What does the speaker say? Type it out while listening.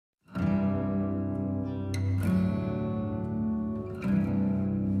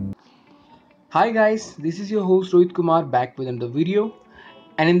Hi guys, this is your host Rohit Kumar back with another video,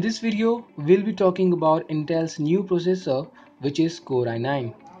 and in this video we'll be talking about Intel's new processor, which is Core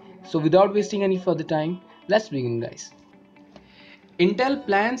i9. So without wasting any further time, let's begin guys. Intel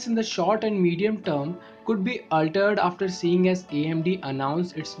plans in the short and medium term could be altered after seeing as AMD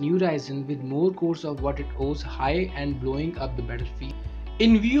announced its new Ryzen with more cores of what it owes high and blowing up the battlefield.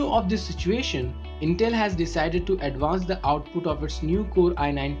 In view of this situation, Intel has decided to advance the output of its new Core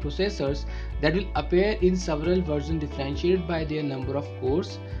i9 processors that will appear in several versions differentiated by their number of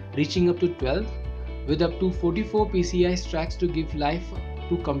cores, reaching up to 12, with up to 44 PCI stacks to give life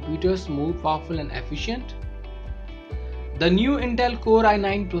to computers more powerful and efficient. The new Intel Core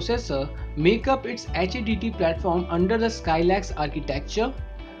i9 processor make up its HADT platform under the Skylake architecture.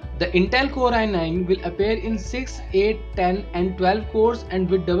 The Intel Core i9 will appear in 6, 8, 10 and 12 cores and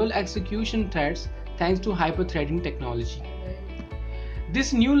with double execution threads thanks to hyper-threading technology.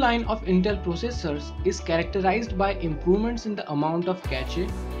 This new line of Intel processors is characterized by improvements in the amount of cache,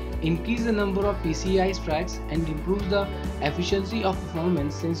 increase the number of PCI stacks and improves the efficiency of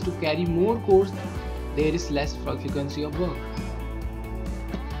performance since to carry more cores there is less frequency of work.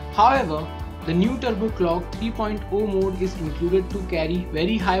 However, the new Turbo Clock 3.0 mode is included to carry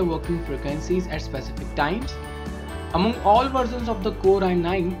very high working frequencies at specific times. Among all versions of the Core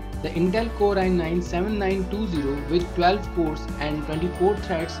i9, the Intel Core i9 7920 with 12 cores and 24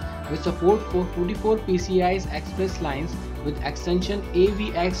 threads with support for 44 PCI Express lines with extension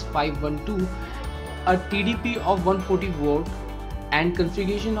AVX512, a TDP of 140 volt and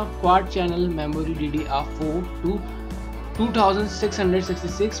configuration of quad channel memory DDR4 to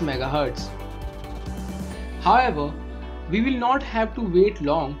 2666 MHz. However, we will not have to wait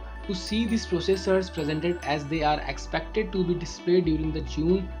long to see these processors presented as they are expected to be displayed during the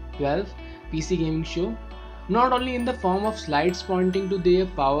June 12 PC gaming show, not only in the form of slides pointing to their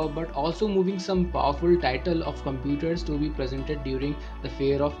power but also moving some powerful title of computers to be presented during the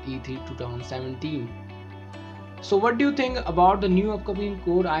fair of E3 2017. So what do you think about the new upcoming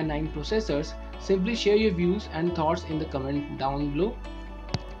Core i9 processors? Simply share your views and thoughts in the comment down below.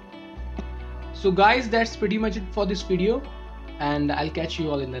 So guys, that's pretty much it for this video and I'll catch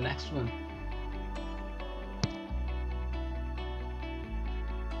you all in the next one.